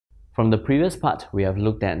From the previous part, we have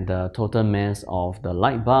looked at the total mass of the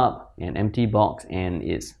light bulb, an empty box, and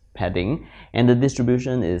its padding, and the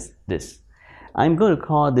distribution is this. I'm going to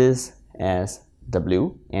call this as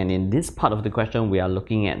W, and in this part of the question, we are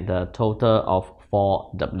looking at the total of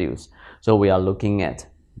 4 W's. So we are looking at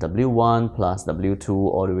W1 plus W2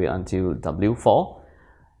 all the way until W4.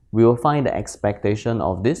 We will find the expectation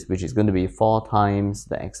of this, which is going to be 4 times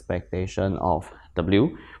the expectation of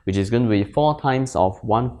W, which is going to be 4 times of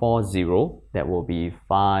 140, that will be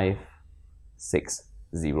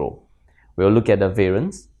 560. We'll look at the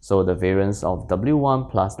variance, so the variance of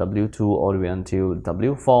W1 plus W2 all the way until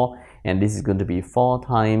W4, and this is going to be 4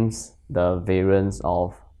 times the variance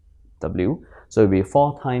of W, so it will be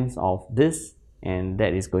 4 times of this, and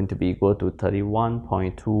that is going to be equal to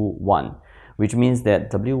 31.21, which means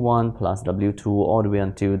that W1 plus W2 all the way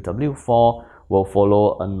until W4 will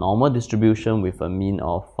follow a normal distribution with a mean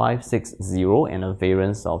of 560 and a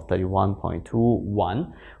variance of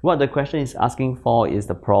 31.21. What the question is asking for is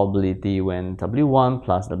the probability when W1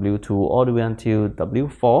 plus W2 all the way until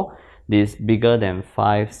W4 is bigger than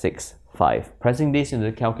 565. Pressing this into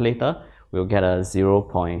the calculator, we'll get a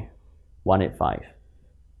 0.185.